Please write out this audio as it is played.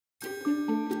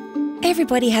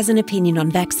Everybody has an opinion on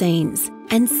vaccines,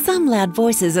 and some loud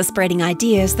voices are spreading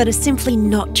ideas that are simply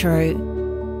not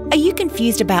true. Are you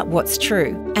confused about what's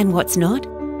true and what's not?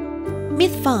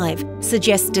 Myth 5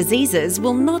 suggests diseases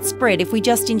will not spread if we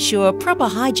just ensure proper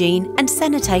hygiene and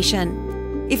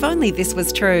sanitation. If only this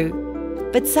was true.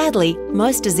 But sadly,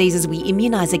 most diseases we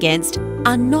immunise against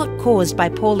are not caused by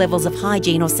poor levels of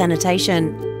hygiene or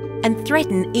sanitation, and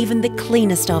threaten even the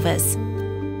cleanest of us.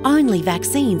 Only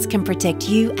vaccines can protect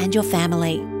you and your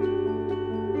family.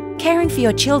 Caring for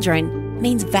your children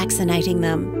means vaccinating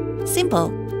them. Simple.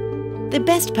 The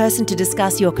best person to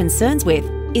discuss your concerns with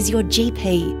is your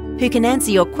GP, who can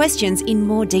answer your questions in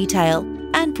more detail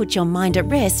and put your mind at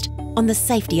rest on the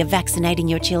safety of vaccinating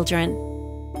your children.